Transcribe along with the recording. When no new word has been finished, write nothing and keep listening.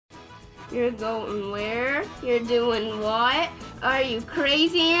You're going where? You're doing what? Are you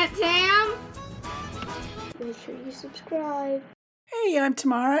crazy, Aunt Tam? Make sure you subscribe. Hey, I'm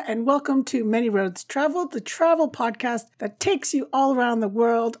Tamara, and welcome to Many Roads Traveled, the travel podcast that takes you all around the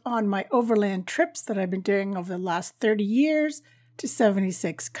world on my overland trips that I've been doing over the last 30 years to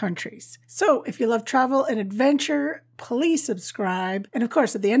 76 countries. So if you love travel and adventure, please subscribe. And of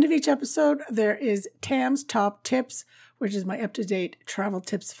course, at the end of each episode, there is Tam's Top Tips, which is my up-to-date travel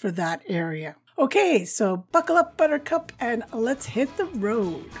tips for that area. Okay, so buckle up, Buttercup, and let's hit the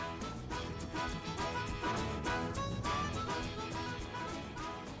road.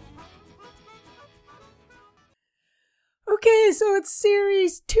 Okay, so it's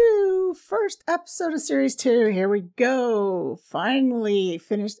series 2, first episode of series 2. Here we go. Finally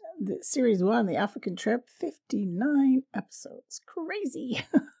finished the series 1, the African trip, 59 episodes. Crazy.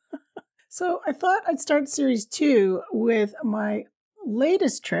 So I thought I'd start series 2 with my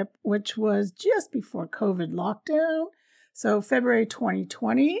latest trip, which was just before COVID lockdown. So February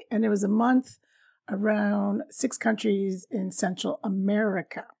 2020, and it was a month around 6 countries in Central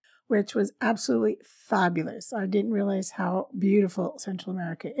America, which was absolutely fabulous. I didn't realize how beautiful Central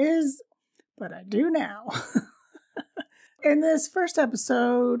America is, but I do now. In this first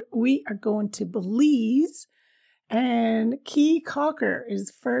episode, we are going to Belize, and Caye Caulker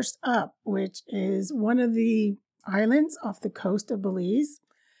is first up, which is one of the islands off the coast of Belize.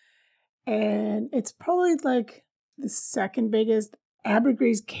 And it's probably like the second biggest.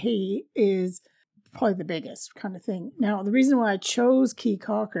 Ambergris Caye is probably the biggest kind of thing. Now, the reason why I chose Caye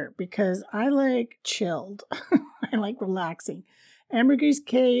Caulker, because I like chilled. I like relaxing. Ambergris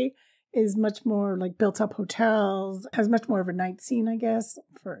Caye is much more like built up hotels, has much more of a night scene, I guess,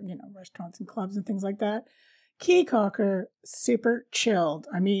 for, restaurants and clubs and things like that. Caye Caulker, super chilled.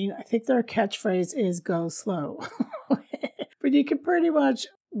 I mean, I think their catchphrase is go slow. But you can pretty much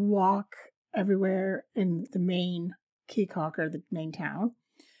walk everywhere in the main Caye Caulker, the main town.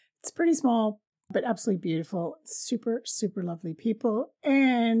 It's pretty small, but absolutely beautiful. Super, super lovely people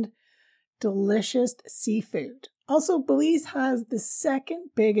and delicious seafood. Also, Belize has the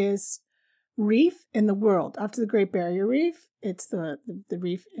second biggest reef in the world. After the Great Barrier Reef, it's the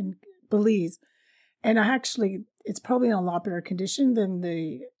reef in Belize. And it's probably in a lot better condition than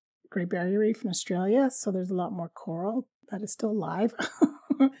the Great Barrier Reef in Australia. So there's a lot more coral that is still alive.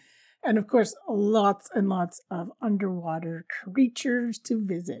 And of course, lots and lots of underwater creatures to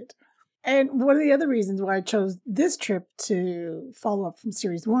visit. And one of the other reasons why I chose this trip to follow up from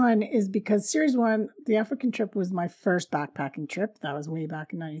Series 1 is because Series 1, the African trip, was my first backpacking trip. That was way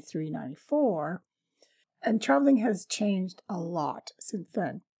back in 93, 94. And traveling has changed a lot since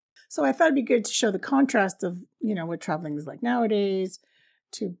then. So I thought it'd be good to show the contrast of, what traveling is like nowadays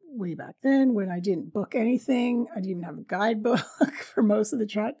to way back then when I didn't book anything. I didn't even have a guidebook for most of the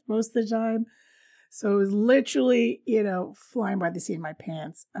time. So it was literally, flying by the seat of my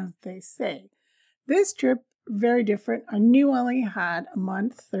pants, as they say. This trip, very different. I knew I only had a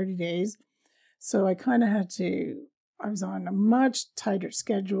month, 30 days. So I kind of I was on a much tighter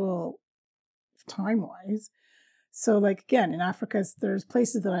schedule time-wise. So again, in Africa, there's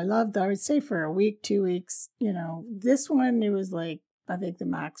places that I loved that I would stay for a week, 2 weeks. This one, it was I think the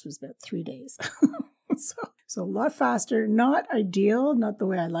max was about 3 days. So a lot faster, not ideal, not the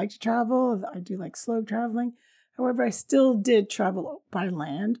way I like to travel. I do like slow traveling. However, I still did travel by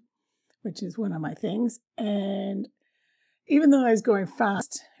land, which is one of my things. And even though I was going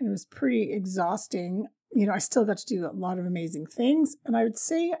fast, it was pretty exhausting. I still got to do a lot of amazing things. And I would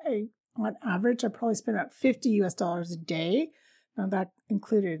say on average, I probably spent about $50 a day. Now that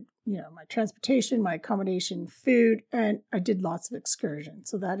included, my transportation, my accommodation, food, and I did lots of excursions.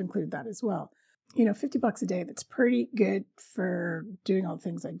 So that included that as well. $50 a day, that's pretty good for doing all the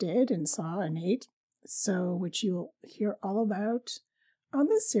things I did and saw and ate. So, which you'll hear all about on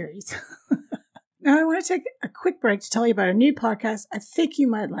this series. Now, I want to take a quick break to tell you about a new podcast I think you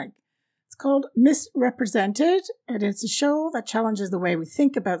might like. It's called Misrepresented, and it's a show that challenges the way we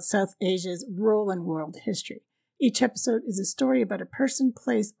think about South Asia's role in world history. Each episode is a story about a person,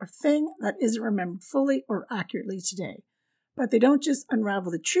 place, or thing that isn't remembered fully or accurately today. But they don't just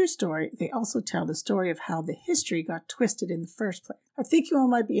unravel the true story, they also tell the story of how the history got twisted in the first place. I think you all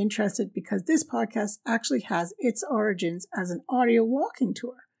might be interested because this podcast actually has its origins as an audio walking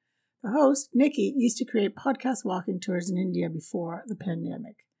tour. The host, Nikki, used to create podcast walking tours in India before the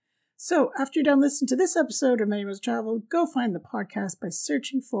pandemic. So after you're done listening to this episode of Many Roads Travel, go find the podcast by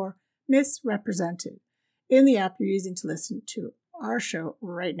searching for Misrepresented in the app you're using to listen to our show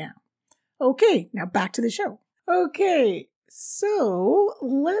right now. Okay, now back to the show. Okay, so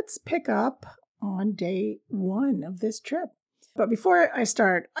let's pick up on day 1 of this trip. But before I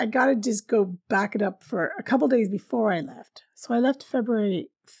start, I got to just go back it up for a couple days before I left. So I left February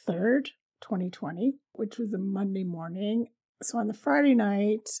 3rd, 2020, which was a Monday morning. So on the Friday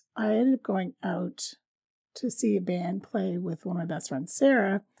night, I ended up going out to see a band play with one of my best friends,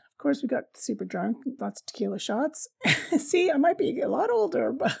 Sarah. Of course, we got super drunk, lots of tequila shots. See, I might be a lot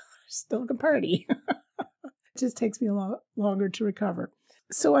older, but still can party. It just takes me a lot longer to recover.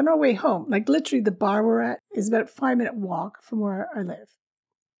 So on our way home, like literally the bar we're at is about a 5-minute walk from where I live.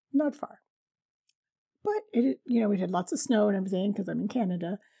 Not far. But we had lots of snow and everything because I'm in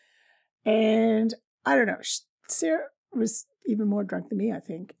Canada. And I don't know, Sarah was even more drunk than me, I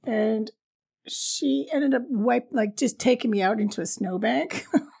think. And she ended up just taking me out into a snowbank,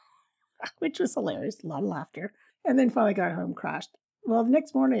 which was hilarious, a lot of laughter. And then finally got home, crashed. Well, the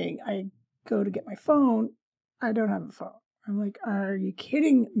next morning I go to get my phone. I don't have a phone. I'm like, are you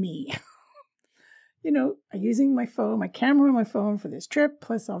kidding me? I'm using my phone, my camera on my phone for this trip.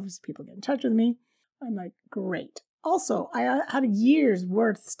 Plus, obviously, people get in touch with me. I'm like, great. Also, I had a year's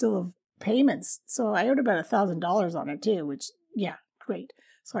worth still of payments. So I owed about $1,000 on it too, which, yeah, great.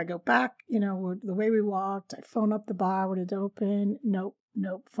 So I go back, the way we walked. I phone up the bar. Would it open? Nope,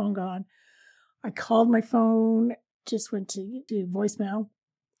 phone gone. I called my phone, just went to do voicemail.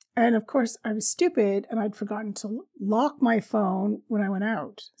 And of course, I was stupid and I'd forgotten to lock my phone when I went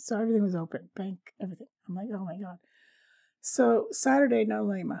out. So everything was open, bank, everything. I'm like, oh my God. So Saturday, not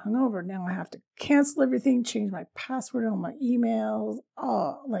only am I hungover, now I have to cancel everything, change my password on my emails,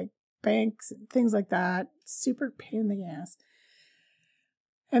 like banks and things like that. Super pain in the ass.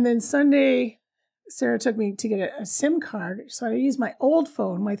 And then Sunday, Sarah took me to get a SIM card. So I used my old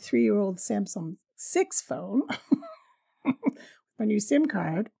phone, my 3-year-old Samsung 6 phone, my new SIM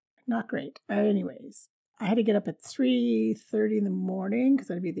card. Not great. Anyways, I had to get up at 3:30 in the morning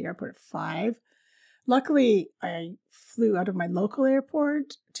because I'd be at the airport at 5. Luckily, I flew out of my local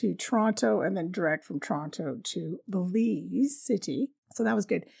airport to Toronto and then direct from Toronto to Belize City. So that was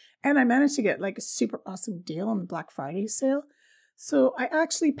good. And I managed to get like a super awesome deal on the Black Friday sale. So I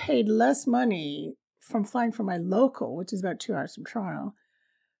actually paid less money from flying from my local, which is about 2 hours from Toronto,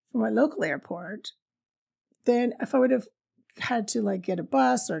 from my local airport, than if I would have had to get a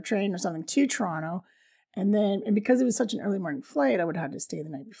bus or a train or something to Toronto. And because it was such an early morning flight, I would have had to stay the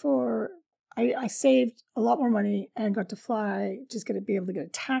night before. I saved a lot more money and got to fly, be able to get a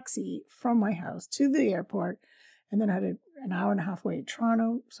taxi from my house to the airport. And then I had an hour and a half wait to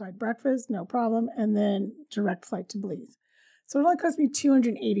Toronto. So I had breakfast, no problem. And then direct flight to Belize. So it only cost me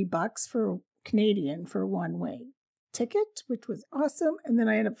 $280 for Canadian for one way ticket, which was awesome. And then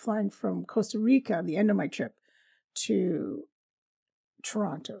I ended up flying from Costa Rica, the end of my trip, to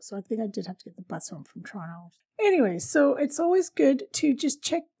Toronto. So I think I did have to get the bus home from Toronto. Anyway, so it's always good to just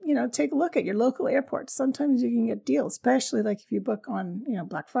check, take a look at your local airports. Sometimes you can get deals, especially if you book on,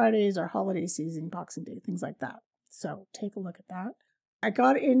 Black Fridays or holiday season, Boxing Day, things like that. So take a look at that. I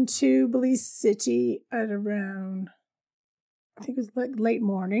got into Belize City at around, I think it was late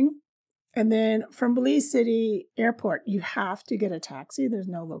morning. And then from Belize City Airport, you have to get a taxi. There's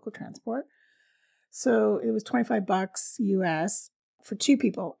no local transport. So it was $25 US for 2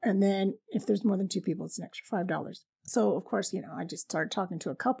 people. And then if there's more than 2 people, it's an extra $5. So of course, I just started talking to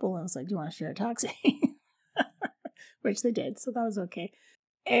a couple and I was like, do you want to share a taxi? Which they did. So that was okay.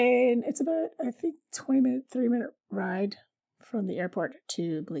 And it's about, I think, 30-minute ride from the airport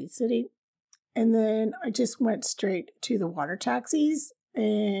to Belize City. And then I just went straight to the water taxis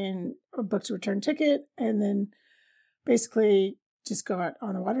and booked a return ticket. And then basically just got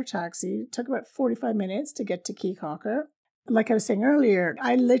on the water taxi. It took about 45 minutes to get to Keycocker. Like I was saying earlier,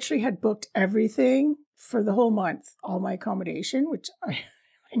 I literally had booked everything for the whole month, all my accommodation, which I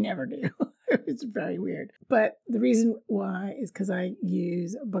never do. It was very weird. But the reason why is because I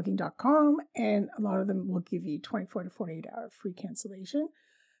use booking.com and a lot of them will give you 24 to 48 hour free cancellation.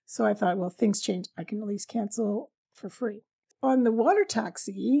 So I thought, well, things change. I can at least cancel for free. On the water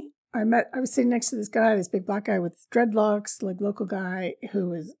taxi, I was sitting next to this guy, this big black guy with dreadlocks, local guy who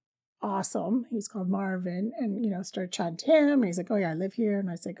was awesome. He was called Marvin and, started chatting to him. And he's like, oh yeah, I live here. And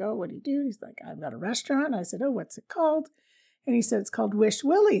I was like, oh, what do you do? He's like, I've got a restaurant. And I said, oh, what's it called? And he said, it's called Wish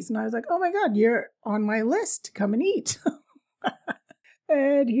Willie's. And I was like, oh my God, you're on my list to come and eat.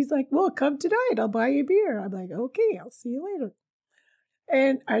 And he's like, well, come tonight. I'll buy you a beer. I'm like, okay, I'll see you later.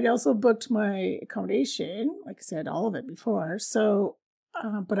 And I'd also booked my accommodation, like I said, all of it before. So,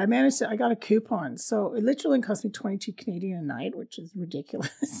 but I got a coupon. So it literally cost me 22 Canadian a night, which is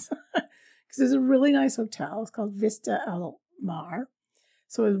ridiculous. Because there's a really nice hotel. It's called Vista El Mar.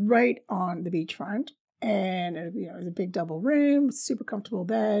 So it was right on the beachfront. And it was a big double room, super comfortable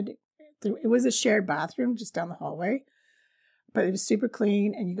bed. It was a shared bathroom just down the hallway. but it was super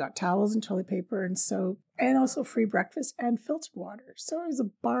clean, and you got towels and toilet paper and soap, and also free breakfast and filtered water. So it was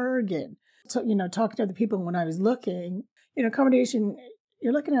a bargain. So, talking to other people when I was looking, accommodation,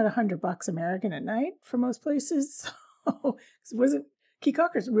 you're looking at $100 American at night for most places. So it wasn't, Caye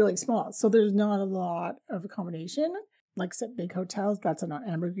Caucker's really small, so there's not a lot of accommodation. Like I said, big hotels, that's not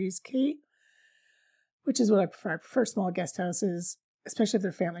Ambergris Caye, which is what I prefer. I prefer small guest houses, especially if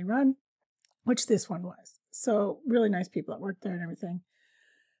they're family run, which this one was. So really nice people that worked there and everything.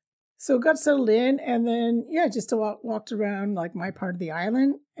 So got settled in, and then, just walked around like my part of the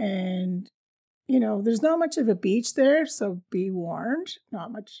island. And, there's not much of a beach there, so be warned,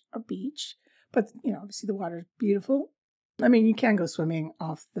 not much a beach. But, obviously the water's beautiful. I mean, you can go swimming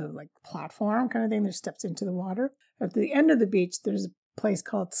off the platform kind of thing. There's steps into the water. At the end of the beach, there's a place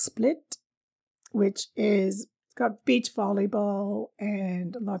called Split, which is, it's got beach volleyball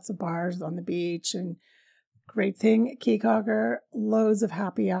and lots of bars on the beach. And great thing at Caye Caulker, loads of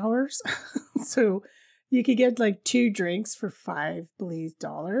happy hours. So you could get 2 drinks for $5 Belize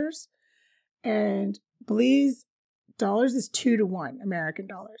dollars. And Belize dollars is 2 to 1 American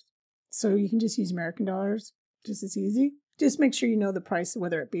dollars. So you can just use American dollars just as easy. Just make sure you know the price,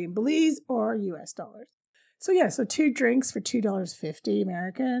 whether it be in Belize or US dollars. So 2 drinks for $2.50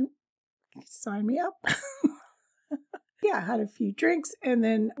 American. Sign me up. I had a few drinks and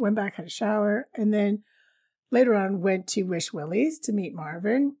then went back, had a shower, and then later on went to Wish Willie's to meet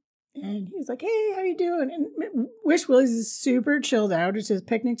Marvin. And he was like, hey, how you doing? And Wish Willie's is super chilled out. It's just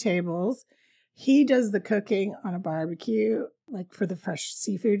picnic tables. He does the cooking on a barbecue, for the fresh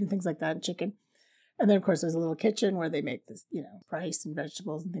seafood and things like that, and chicken. And then, of course, there's a little kitchen where they make this, rice and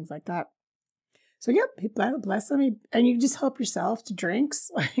vegetables and things like that. So, bless them. And you just help yourself to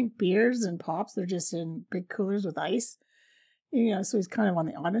drinks, like beers and pops. They're just in big coolers with ice. So he's kind of on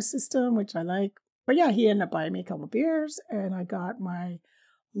the honor system, which I like. But he ended up buying me a couple of beers, and I got my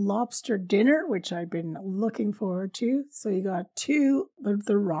lobster dinner, which I've been looking forward to. So you got 2,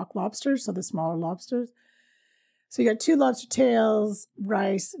 the rock lobsters, so the smaller lobsters. So you got 2 lobster tails,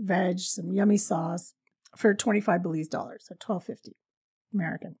 rice, veg, some yummy sauce for $25 Belize dollars, so $12.50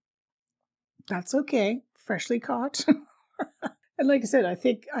 American. That's okay, freshly caught. And like I said, I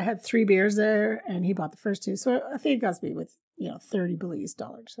think I had 3 beers there, and he bought the first 2. So I think it got to be with, $30 Belize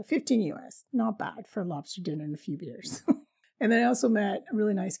dollars, so 15 US. Not bad for a lobster dinner and a few beers. And then I also met a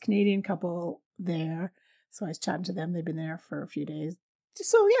really nice Canadian couple there. So I was chatting to them. They'd been there for a few days.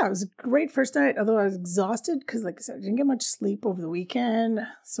 So it was a great first night, although I was exhausted because, like I said, I didn't get much sleep over the weekend.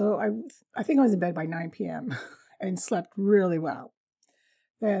 So I think I was in bed by 9 p.m. and slept really well.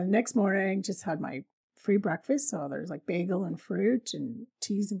 The next morning, just had my free breakfast. So there's bagel and fruit and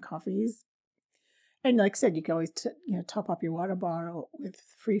teas and coffees. And like I said, you can always top up your water bottle with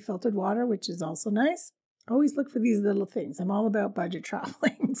free filtered water, which is also nice. Always look for these little things. I'm all about budget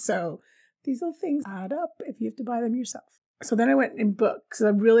traveling. So these little things add up if you have to buy them yourself. So then I went and booked because I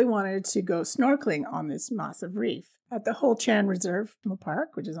really wanted to go snorkeling on this massive reef at the Ho Chan Reserve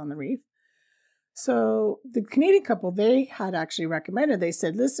Park, which is on the reef. So the Canadian couple, they had actually recommended, they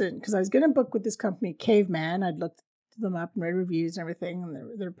said, listen, because I was going to book with this company, Caveman. I'd looked them up and read reviews and everything,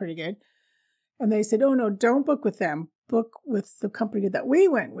 and they're pretty good. And they said, oh, no, don't book with them. Book with the company that we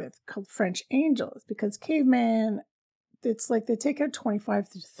went with called French Angels, because Caveman, it's they take out 25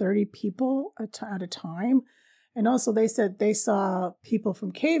 to 30 people at a time. And also they said they saw people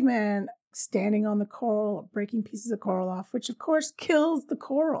from Caveman standing on the coral, breaking pieces of coral off, which of course kills the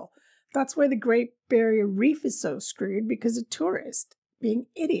coral. That's why the Great Barrier Reef is so screwed, because of tourists being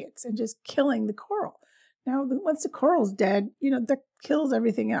idiots and just killing the coral. Now, once the coral's dead, that kills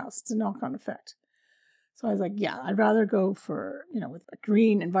everything else. It's a knock-on effect. So I was like, I'd rather go for, with a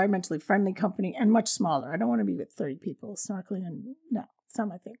green, environmentally friendly company and much smaller. I don't want to be with 30 people snorkeling, and no, it's not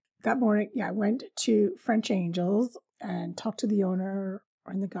my thing. That morning, I went to French Angels and talked to the owner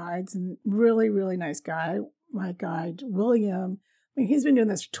and the guides, and really, really nice guy. My guide, William, he's been doing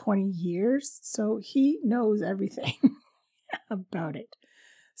this for 20 years, so he knows everything about it.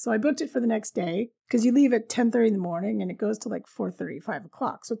 So I booked it for the next day, because you leave at 10:30 in the morning and it goes to 4:30, 5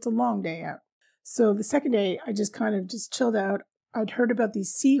 o'clock. So it's a long day out. So the second day, I just kind of just chilled out. I'd heard about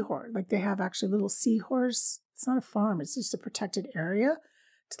these seahorse, they have actually little seahorse. It's not a farm, it's just a protected area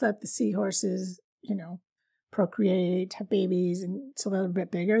to let the seahorses, procreate, have babies, and so they're a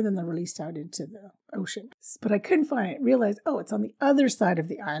bit bigger, then they're released out into the ocean. But I couldn't find it. Realized, it's on the other side of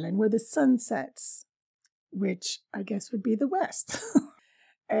the island where the sun sets, which I guess would be the west.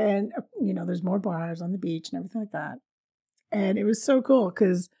 And, there's more bars on the beach and everything like that. And it was so cool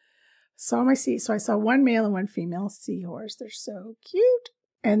because so I saw one male and one female seahorse. They're so cute.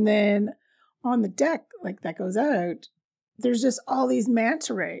 And then on the deck, that goes out, there's just all these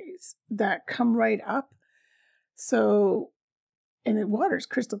manta rays that come right up. So, and the water's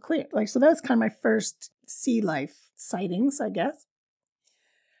crystal clear. Like, so that was kind of my first sea life sightings, I guess.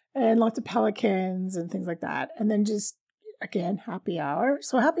 And lots of pelicans and things like that. And then just, again, happy hour.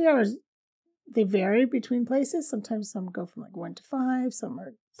 So happy hours, they vary between places. Sometimes some go from like 1 to 5, some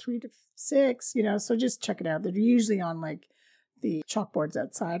are 3 to 6, so just check it out. They're usually on like the chalkboards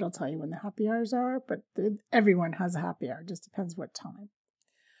outside. I'll tell you when the happy hours are, but everyone has a happy hour. It just depends what time.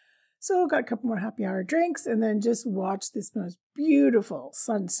 So got a couple more happy hour drinks and then just watched this most beautiful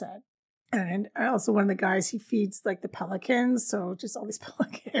sunset. And also one of the guys, he feeds like the pelicans. So just all these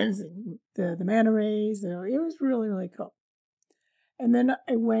pelicans and the manta rays. So it was really, really cool. And then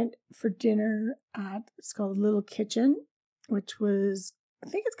I went for dinner it's called Little Kitchen, which was, I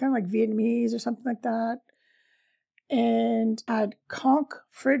think it's kind of like Vietnamese or something like that. And I had conch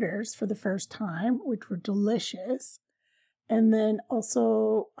fritters for the first time, which were delicious. And then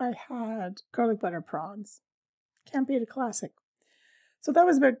also I had garlic butter prawns. Can't beat a classic. So that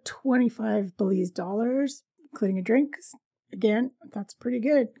was about 25 Belize dollars, including a drink. Again, that's pretty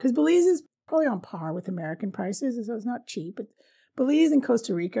good because Belize is probably on par with American prices, so it's not cheap. But Belize and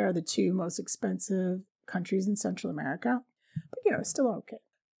Costa Rica are the two most expensive countries in Central America. But, it's still okay.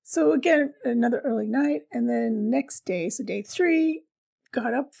 So again, another early night. And then next day, so day 3,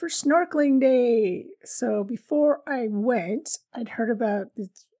 got up for snorkeling day. So before I went, I'd heard about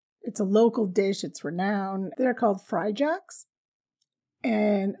this. It's a local dish. It's renowned. They're called fry jacks.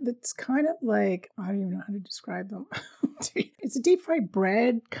 And it's kind of like, I don't even know how to describe them. It's a deep fried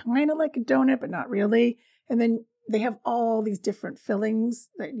bread, kind of like a donut, but not really. And then they have all these different fillings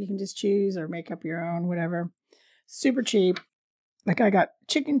that you can just choose or make up your own, whatever. Super cheap. Like I got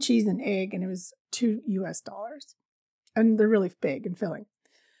chicken, cheese, and egg, and it was $2 US. And they're really big and filling.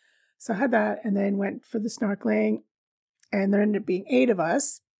 So I had that and then went for the snorkeling. And there ended up being 8 of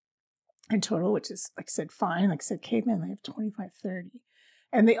us in total, which is, like I said, fine. Like I said, caveman, they have 25, 30.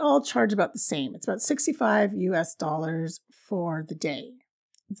 And they all charge about the same. It's about $65 US for the day.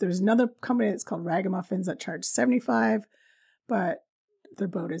 There's another company that's called Ragamuffins that charge $75, but their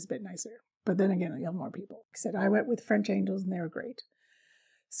boat is a bit nicer. But then again, you have more people. Like I said, I went with French Angels and they were great.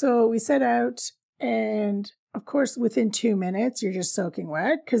 So we set out and of course, within 2 minutes, you're just soaking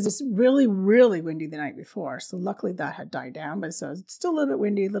wet because it's really, really windy the night before. So luckily that had died down, but so it's still a little bit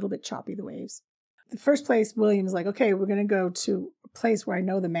windy, a little bit choppy, the waves. The first place, William's like, okay, we're going to go to a place where I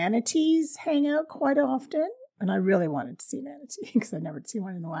know the manatees hang out quite often. And I really wanted to see manatee because I'd never seen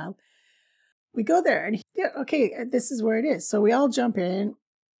one in the wild. We go there and, okay, this is where it is. So we all jump in.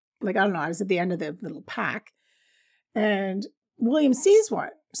 Like, I don't know, I was at the end of the little pack. And William sees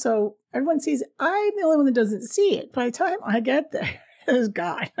one. So everyone sees it. I'm the only one that doesn't see it. By the time I get there, there's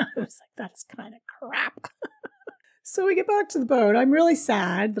gone. I was like, that's kind of crap. So we get back to the boat. I'm really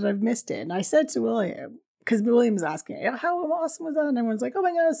sad that I've missed it. And I said to William, because William's asking, how awesome was that? And everyone's like, oh my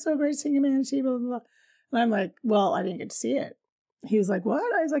God, it's so great seeing a manatee, blah, blah, blah. And I'm like, well, I didn't get to see it. He was like, what?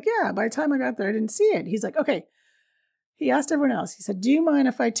 I was like, yeah, by the time I got there, I didn't see it. He's like, okay. He asked everyone else. He said, do you mind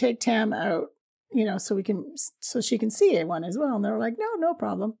if I take Tam out, so she can see it one as well? And they were like, no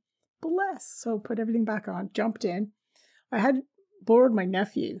problem. Bless. So put everything back on, jumped in. I had borrowed my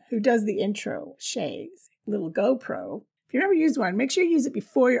nephew who does the intro, Shay's little GoPro. If you've never used one, make sure you use it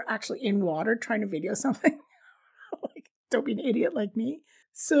before you're actually in water trying to video something. Don't be an idiot like me.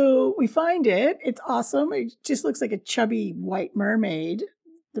 So we find it. It's awesome. It just looks like a chubby white mermaid,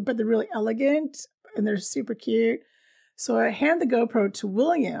 but they're really elegant and they're super cute. So I hand the GoPro to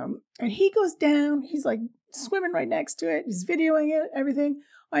William and he goes down. He's like swimming right next to it. He's videoing it, everything.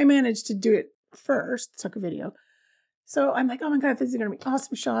 I managed to do it first, took a video. So I'm like, oh my God, this is going to be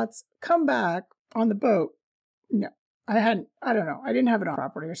awesome shots. Come back on the boat. No, I don't know. I didn't have it on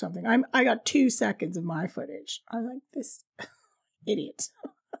properly or something. I got 2 seconds of my footage. I was like, this idiot.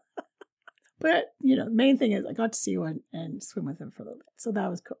 But, the main thing is I got to see one and swim with him for a little bit. So that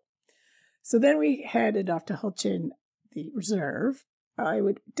was cool. So then we headed off to Hulchin, the reserve. I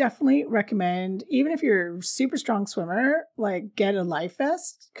would definitely recommend, even if you're a super strong swimmer, like get a life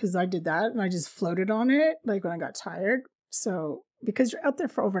vest, because I did that and I just floated on it like when I got tired. So because you're out there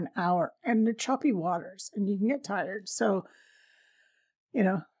for over an hour and they're choppy waters and you can get tired. So,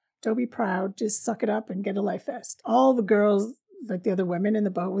 don't be proud, just suck it up and get a life vest. All the girls, like the other women in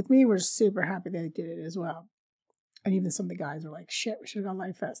the boat with me, were super happy they did it as well. And even some of the guys were like, shit, we should have got a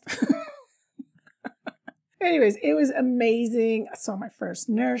life vest. Anyways, it was amazing. I saw my first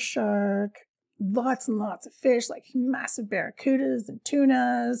nurse shark, lots and lots of fish, like massive barracudas and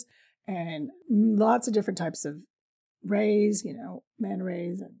tunas, and lots of different types of rays, manta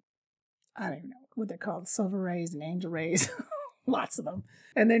rays, and I don't even know, what they're called, silver rays and angel rays, lots of them.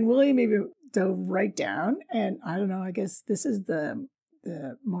 And then William even dove right down, and I don't know, I guess this is the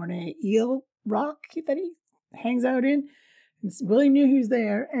Mornay eel rock that he hangs out in. And William knew he was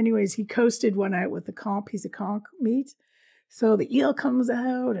there. Anyways, he coasted one out with a piece of conch meat. So the eel comes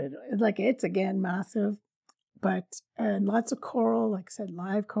out, and like it's again massive, and lots of coral, like I said,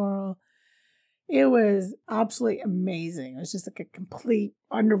 live coral. It was absolutely amazing. It was just like a complete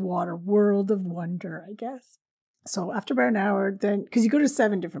underwater world of wonder, I guess. So after about an hour, then, because you go to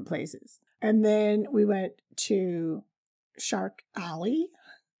 7 different places, and then we went to Shark Alley,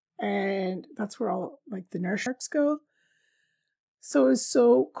 and that's where all like the nurse sharks go. So it was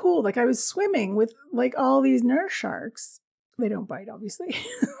so cool. Like I was swimming with like all these nurse sharks. They don't bite, obviously.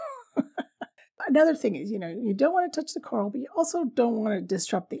 Another thing is, you don't want to touch the coral, but you also don't want to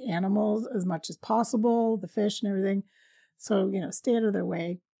disrupt the animals as much as possible, the fish and everything. So, stay out of their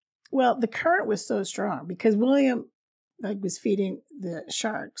way. Well, the current was so strong because William was feeding the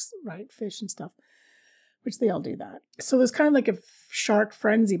sharks, right? Fish and stuff, which they all do that. So there's kind of like a shark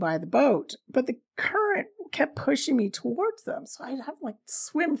frenzy by the boat, but the current kept pushing me towards them. So I'd have to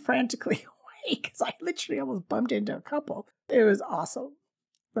swim frantically away because I literally almost bumped into a couple. It was awesome.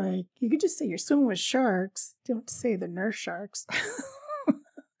 Like, you could just say you're swimming with sharks. You don't have to say the nurse sharks. But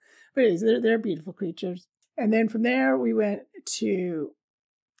anyways, they're beautiful creatures. And then from there, we went to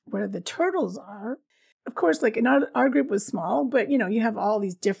where the turtles are. Of course, like our group was small, but, you have all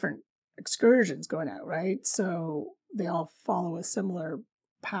these different excursions going out, right? So they all follow a similar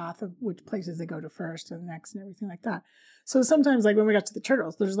path of which places they go to first and next and everything like that. So sometimes, like when we got to the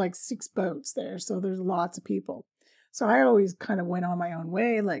turtles, there's 6 boats there. So there's lots of people. So I always kind of went on my own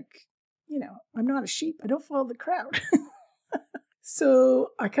way, I'm not a sheep. I don't follow the crowd. So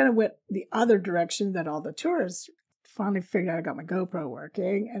I kind of went the other direction that all the tourists finally figured out. I got my GoPro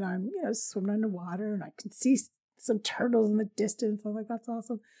working, and I'm, swimming underwater, and I can see some turtles in the distance. I'm like, that's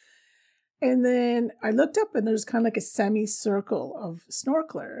awesome. And then I looked up, and there's kind of like a semicircle of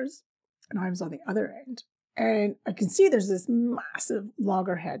snorkelers, and I was on the other end. And I can see there's this massive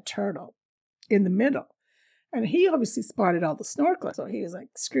loggerhead turtle in the middle. And he obviously spotted all the snorkelers. So he was like,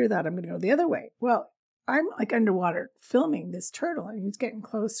 screw that, I'm going to go the other way. Well, I'm underwater filming this turtle, and he's getting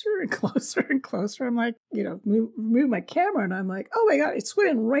closer and closer and closer. I'm like, move my camera, and I'm like, oh my God, it's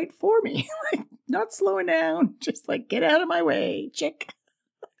swimming right for me. Not slowing down, just get out of my way, chick.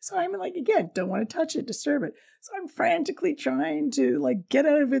 So I'm again, don't want to touch it, disturb it. So I'm frantically trying to get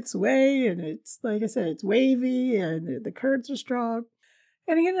out of its way. And it's, like I said, it's wavy and the currents are strong.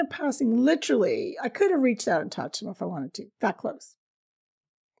 And he ended up passing literally, I could have reached out and touched him if I wanted to, that close.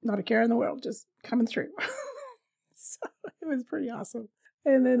 Not a care in the world, just coming through. So it was pretty awesome.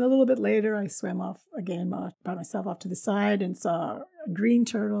 And then a little bit later, I swam off again by myself off to the side and saw a green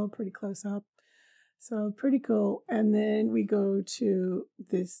turtle pretty close up. So pretty cool. And then we go to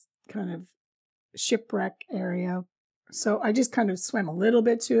this kind of shipwreck area. So I just kind of swam a little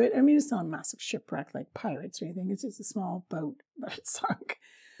bit to it. I mean, it's not a massive shipwreck like pirates or anything. It's just a small boat that it sunk.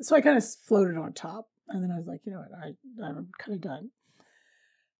 So I kind of floated on top. And then I was like, you know what, I'm kind of done.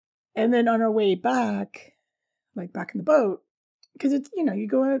 And then on our way back, back in the boat, because it's, you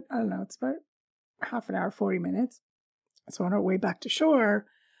go out, I don't know, it's about half an hour, 40 minutes. So on our way back to shore,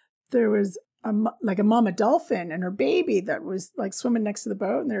 there was a mama dolphin and her baby that was swimming next to the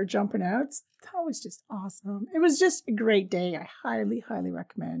boat, and they were jumping out. That was just awesome. It was just a great day. I highly, highly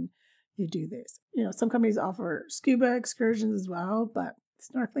recommend you do this. Some companies offer scuba excursions as well, but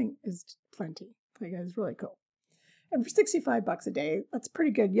snorkeling is plenty. It's really cool. And for $65 a day, that's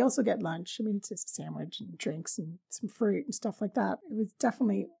pretty good. You also get lunch. I mean, it's just a sandwich and drinks and some fruit and stuff like that. It was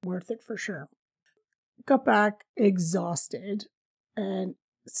definitely worth it for sure. Got back exhausted, and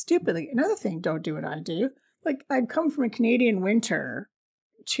stupidly, another thing, don't do what I do. I'd come from a Canadian winter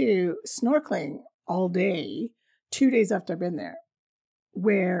to snorkeling all day, 2 days after I've been there,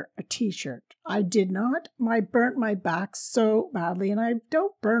 wear a t-shirt. I did not. I burnt my back so badly, and I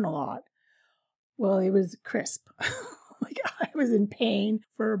don't burn a lot. Well, it was crisp. I was in pain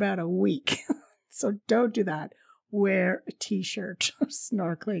for about a week. So don't do that. Wear a t-shirt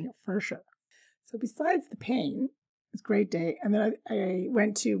snorkeling for sure. So besides the pain, it was a great day. And then I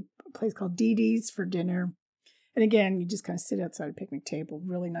went to a place called Dee Dee's for dinner. And again, you just kind of sit outside a picnic table.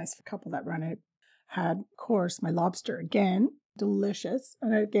 Really nice couple that run it. Had, of course, my lobster again. Delicious.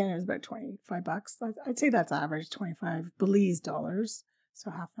 And again, it was about $25. I'd say that's average, 25 Belize dollars.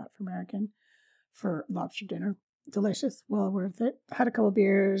 So half that for American for lobster dinner. Delicious. Well worth it. Had a couple of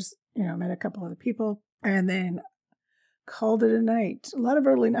beers, met a couple other people. And then called it a night. A lot of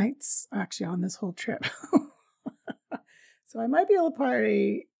early nights actually on this whole trip. So I might be able to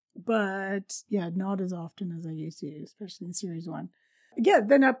party But yeah, not as often as I used to, especially in series 1. Yeah,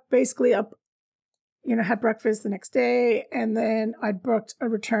 then up, had breakfast the next day, and then I booked a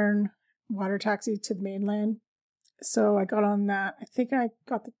return water taxi to the mainland. So I got on that. I think I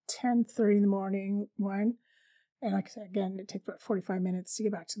got the 10:30 in the morning one. And like I said, again, it takes about 45 minutes to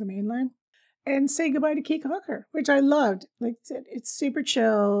get back to the mainland. And say goodbye to Caye Caulker, which I loved. Like I said, it's super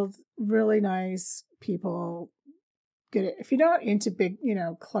chilled, really nice people. Get it. If you're not into big,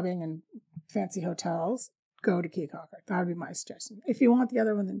 clubbing and fancy hotels, go to Caye Caulker. That would be my suggestion. If you want the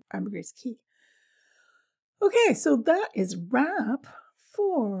other one, then Ambergris Caye. Okay, so that is wrap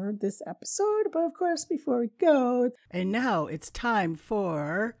for this episode. But of course, before we go, and now it's time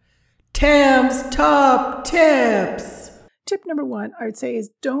for Tam's Top Tips. Tip number 1, I would say, is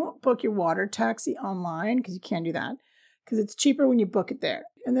don't book your water taxi online, because you can't do that, because it's cheaper when you book it there.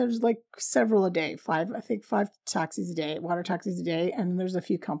 And there's like several a day, 5 taxis a day, water taxis a day, and there's a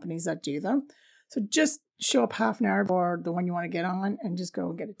few companies that do them. So just show up half an hour before the one you want to get on and just go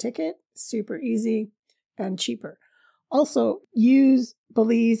and get a ticket. Super easy and cheaper. Also, use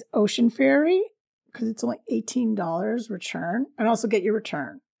Belize Ocean Ferry, because it's only $18 return, and also get your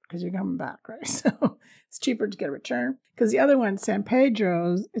return, because you're coming back, right? So it's cheaper to get a return. Because the other one, San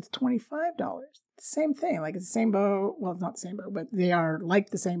Pedro's, it's $25. Same thing. Like, it's the same boat. Well, it's not the same boat, but they are like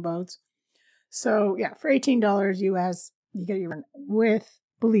the same boats. So yeah, for $18 US, you get your with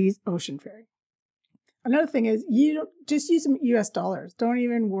Belize Ocean Ferry. Another thing is, you don't just use some US dollars. Don't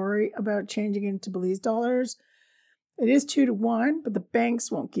even worry about changing into Belize dollars. It is 2-to-1, but the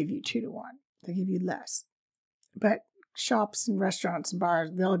banks won't give you 2-to-1. They give you less. But shops and restaurants and bars,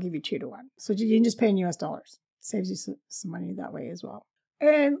 they'll give you 2-to-1. So you can just pay in US dollars. Saves you some money that way as well.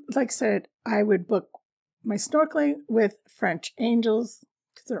 And like I said, I would book my snorkeling with French Angels,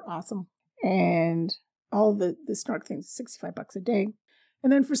 because they're awesome. And all the snorkeling is $65 a day.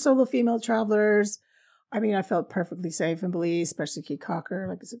 And then for solo female travelers, I felt perfectly safe in Belize, especially Caye Caulker.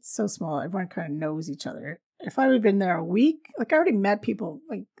 Like I said, it's so small. Everyone kind of knows each other. If I would have been there a week, like I already met people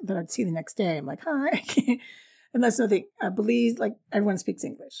like that I'd see the next day. I'm like, hi. And that's nothing. Belize, like everyone speaks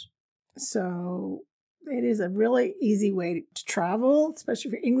English. So it is a really easy way to travel, especially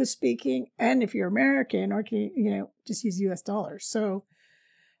if you're English speaking and if you're American, or can just use US dollars. So,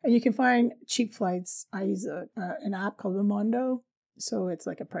 and you can find cheap flights. I use an app called Momondo. So it's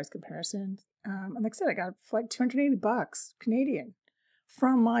like a price comparison. And like I said, I got for like $280 Canadian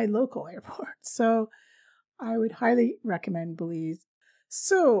from my local airport. So I would highly recommend Belize.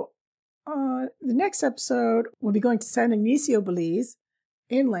 So the next episode, we'll be going to San Ignacio, Belize,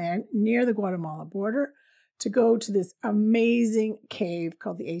 inland near the Guatemala border, to go to this amazing cave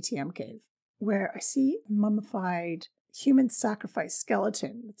called the ATM Cave, where I see a mummified human sacrifice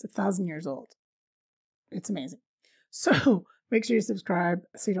skeleton. It's 1,000 years old. It's amazing. So make sure you subscribe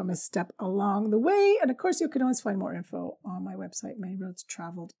so you don't miss a step along the way. And of course, you can always find more info on my website,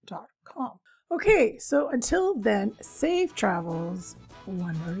 manyroadstraveled.com. Okay, so until then, safe travels,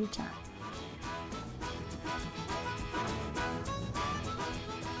 one road at a time.